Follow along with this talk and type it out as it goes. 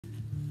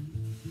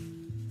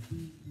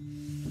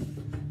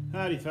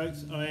Howdy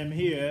folks, I am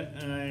here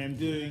and I am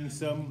doing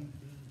some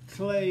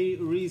clay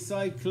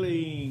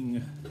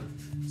recycling.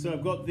 So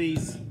I've got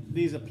these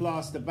are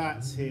plaster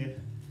bats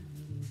here.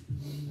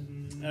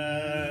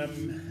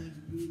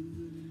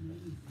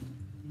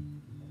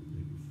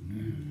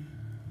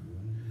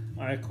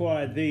 I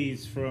acquired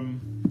these from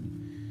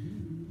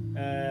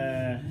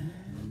a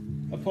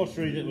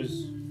pottery that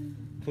was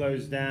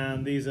closed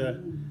down. These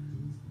are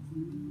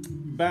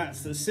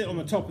bats that sit on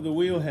the top of the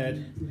wheel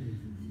head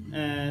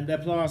and they're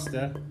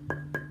plaster,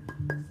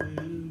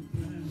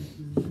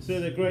 so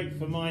they're great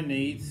for my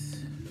needs.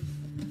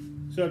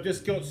 So I've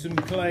just got some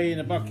clay in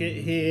a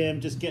bucket here.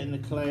 I'm just getting the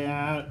clay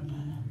out.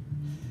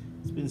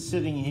 It's been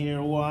sitting here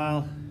a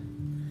while.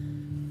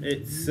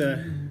 It's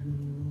a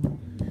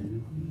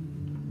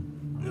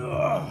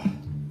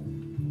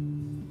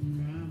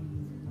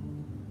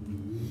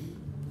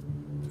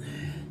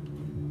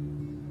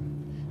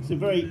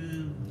very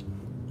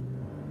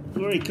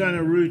kind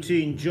of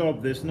routine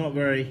job. This not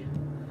very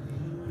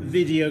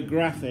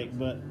videographic,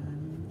 but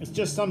it's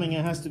just something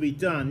that has to be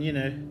done, you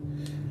know.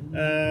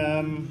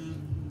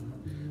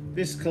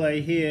 This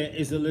clay here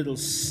is a little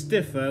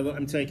stiffer that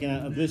I'm taking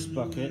out of this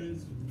bucket,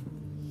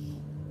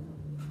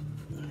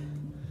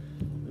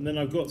 and then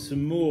I've got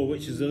some more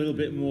which is a little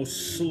bit more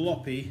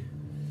sloppy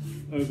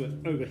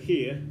over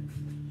here.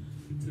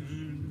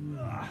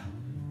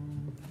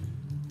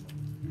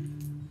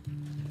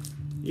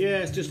 Yeah,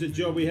 it's just a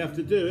job we have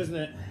to do, isn't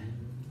it?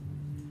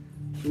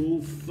 It's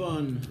all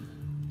fun.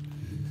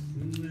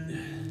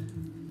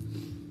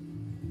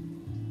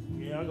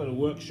 Yeah, I've got a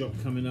workshop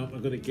coming up.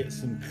 I've got to get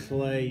some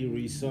clay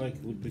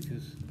recycled,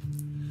 because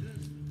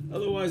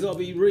otherwise I'll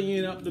be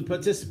ringing up the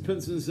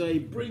participants and say,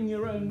 bring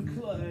your own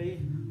clay.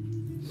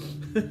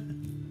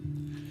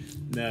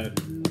 No,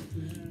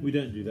 we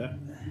don't do that.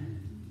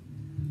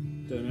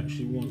 Don't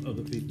actually want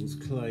other people's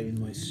clay in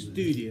my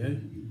studio.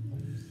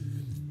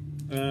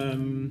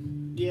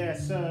 Yeah,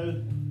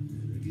 so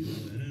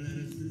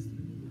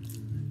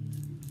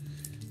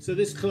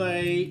this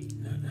clay,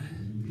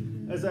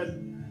 as I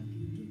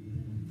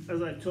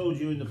told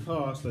you in the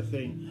past, I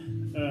think,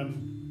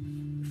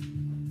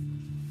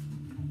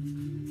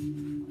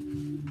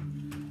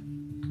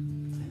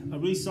 I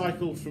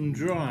recycle from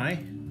dry.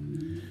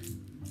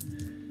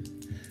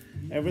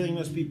 Everything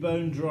must be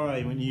bone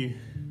dry when you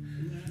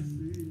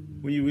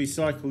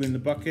recycle in the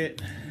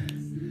bucket.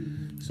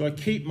 So I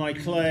keep my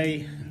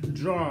clay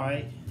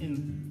dry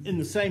in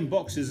the same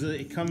boxes that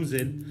it comes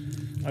in.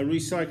 I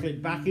recycle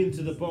it back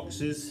into the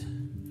boxes,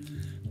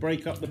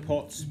 break up the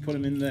pots, put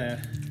them in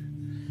there,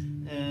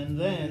 and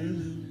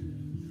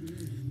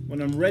then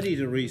when I'm ready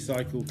to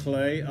recycle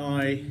clay,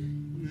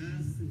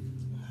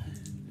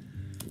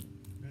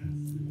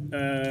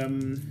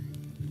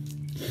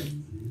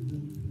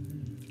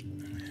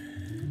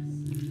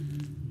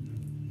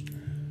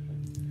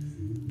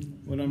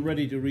 when I'm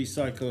ready to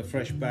recycle a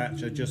fresh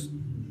batch, I just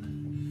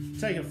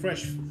take a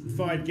fresh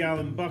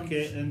 5-gallon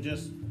bucket and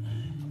just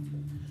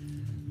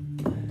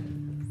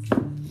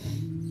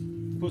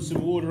put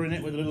some water in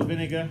it with a little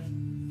vinegar.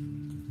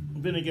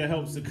 Vinegar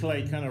helps the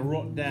clay kind of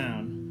rot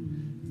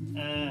down,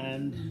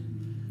 and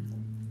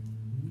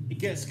it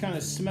gets kind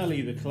of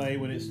smelly, the clay,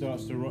 when it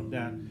starts to rot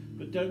down.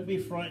 But don't be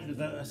frightened of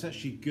that, that's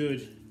actually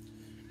good.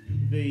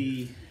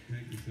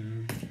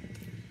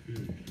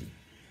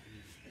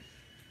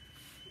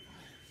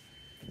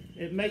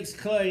 It makes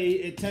clay,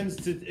 it tends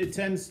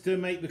to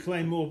make the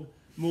clay more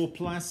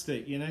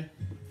plastic, you know,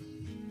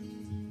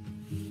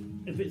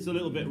 if it's a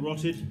little bit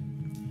rotted.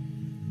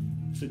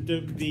 So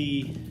don't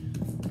be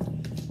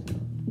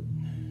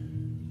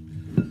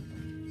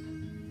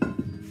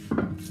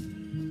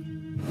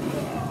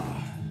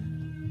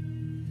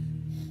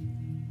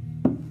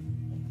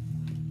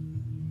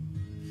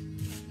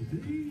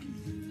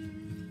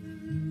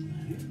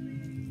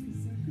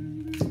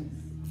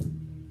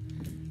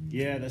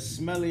yeah, the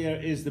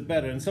smellier is the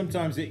better, and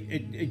sometimes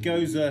it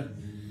goes a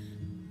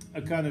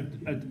kind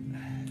of I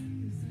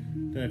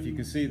don't know if you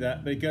can see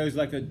that, but it goes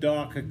like a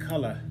darker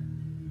color.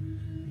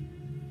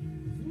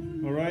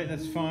 All right,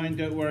 that's fine,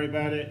 don't worry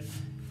about it.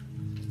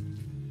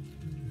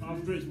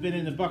 After it's been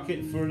in the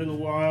bucket for a little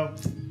while,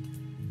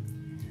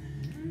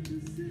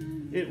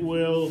 it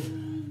will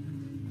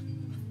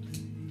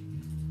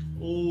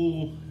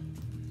all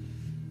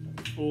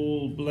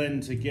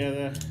blend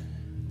together.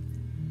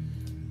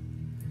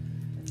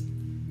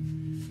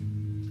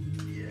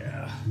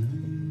 Yeah.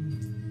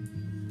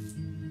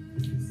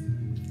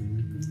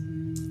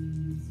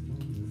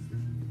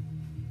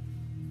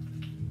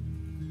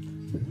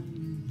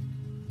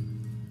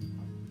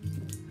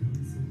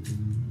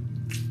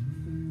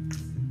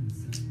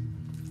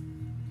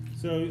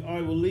 So I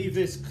will leave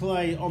this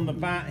clay on the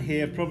bat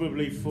here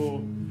probably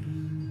for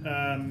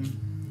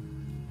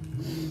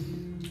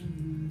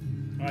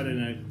I don't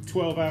know,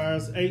 12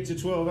 hours, 8 to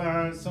 12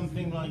 hours,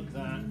 something like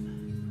that.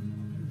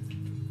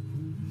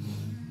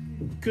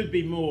 Could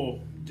be more,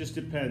 just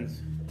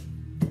depends.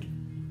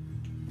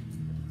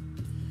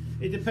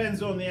 It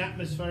depends on the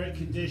atmospheric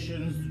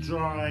conditions,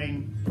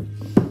 drying.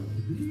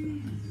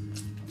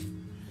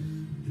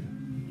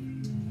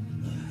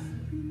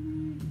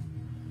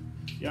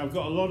 Yeah, I've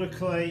got a lot of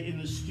clay in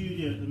the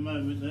studio at the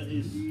moment that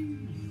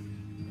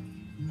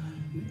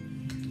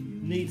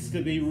needs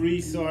to be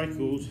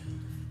recycled.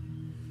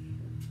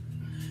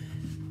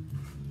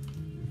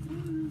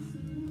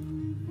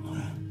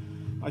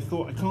 I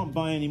thought, I can't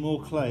buy any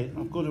more clay,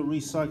 I've got to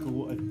recycle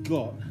what I've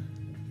got.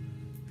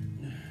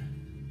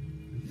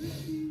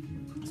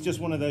 It's just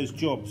one of those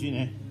jobs, you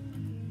know.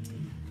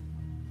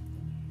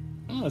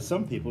 Oh,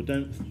 some people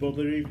don't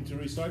bother even to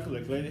recycle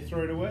their clay, they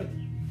throw it away.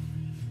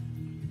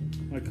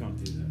 I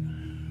can't do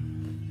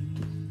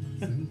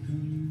that.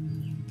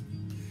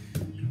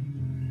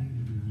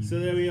 So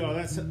there we are,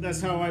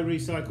 that's how I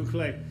recycle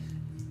clay.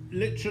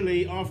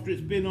 Literally, after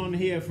it's been on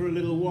here for a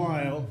little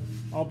while,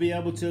 I'll be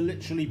able to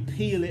literally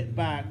peel it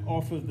back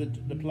off of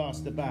the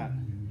plaster back,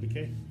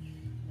 okay?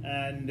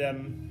 And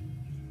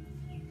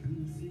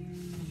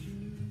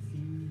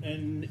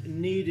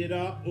knead it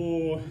up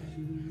or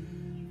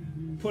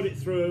put it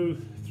through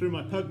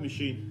my pug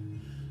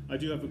machine. I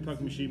do have a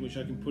pug machine which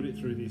I can put it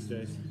through these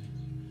days.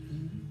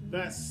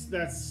 That's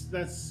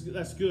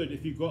good.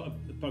 If you've got a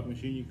pug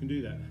machine, you can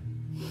do that.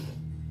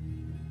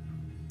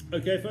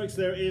 Okay, folks,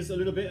 there is a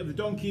little bit of the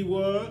donkey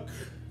work.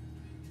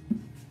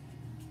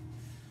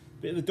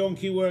 Bit of the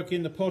donkey work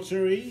in the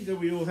pottery that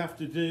we all have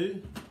to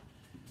do.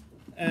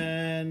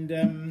 And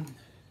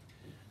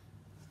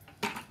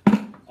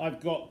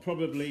I've got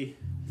probably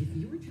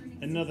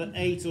another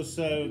 8 or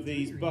so of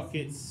these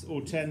buckets,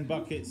 or 10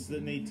 buckets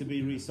that need to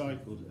be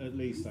recycled, at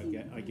least,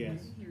 I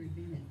guess.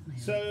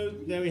 So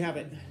there we have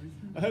it.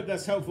 I hope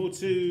that's helpful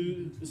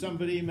to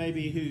somebody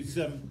maybe who's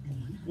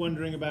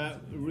wondering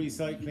about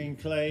recycling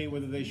clay,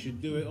 whether they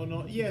should do it or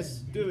not. Yes,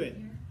 do it.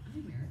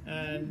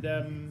 And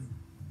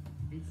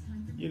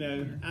you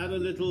know, add a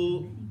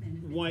little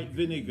white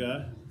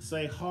vinegar,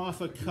 say half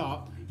a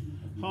cup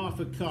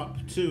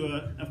to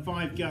a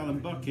 5-gallon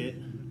bucket.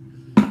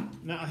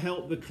 That'll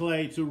help the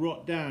clay to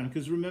rot down,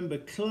 because remember,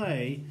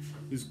 clay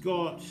has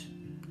got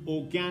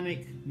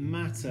organic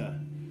matter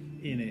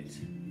in it,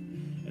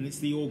 and it's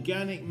the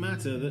organic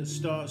matter that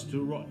starts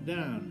to rot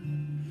down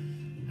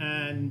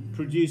and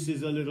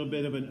produces a little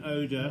bit of an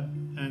odor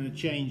and a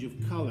change of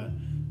color.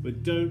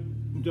 But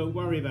don't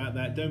worry about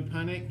that, don't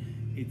panic.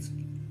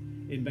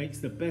 It makes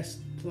the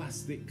best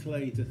plastic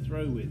clay to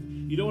throw with.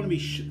 You don't want to be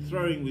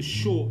throwing with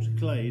short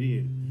clay, do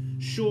you?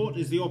 Short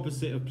is the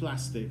opposite of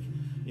plastic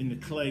in the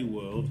clay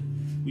world.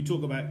 We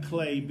talk about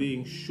clay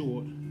being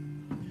short.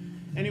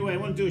 Anyway, I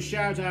want to do a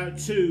shout out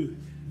to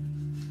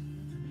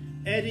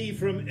Eddie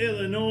from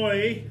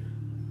Illinois.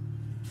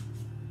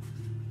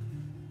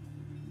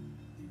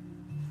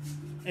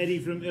 Eddie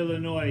from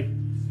Illinois.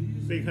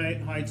 Big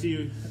hi to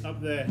you up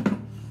there.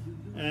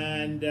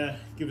 And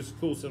give us a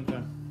call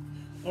sometime.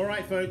 All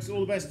right, folks, all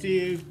the best to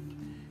you.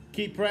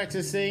 Keep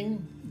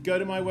practicing. Go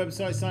to my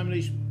website,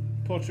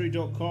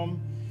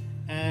 simonleachpottery.com.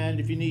 And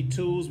if you need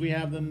tools, we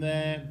have them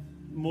there.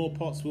 More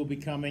pots will be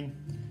coming.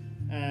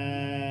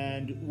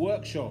 And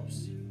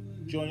workshops.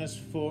 Join us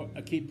for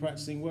a Keep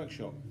Practicing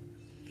workshop.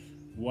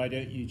 Why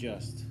don't you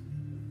just?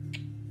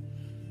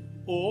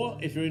 Or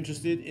if you're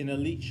interested in a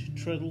Leach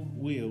treadle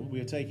wheel, we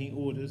are taking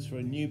orders for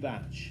a new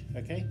batch.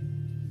 Okay?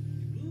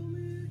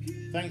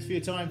 Thanks for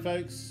your time,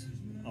 folks.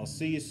 I'll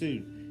see you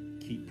soon.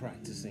 Keep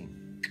practicing.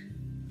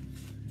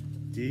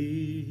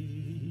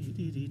 Dee,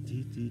 dee, dee,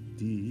 dee, dee,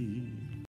 dee.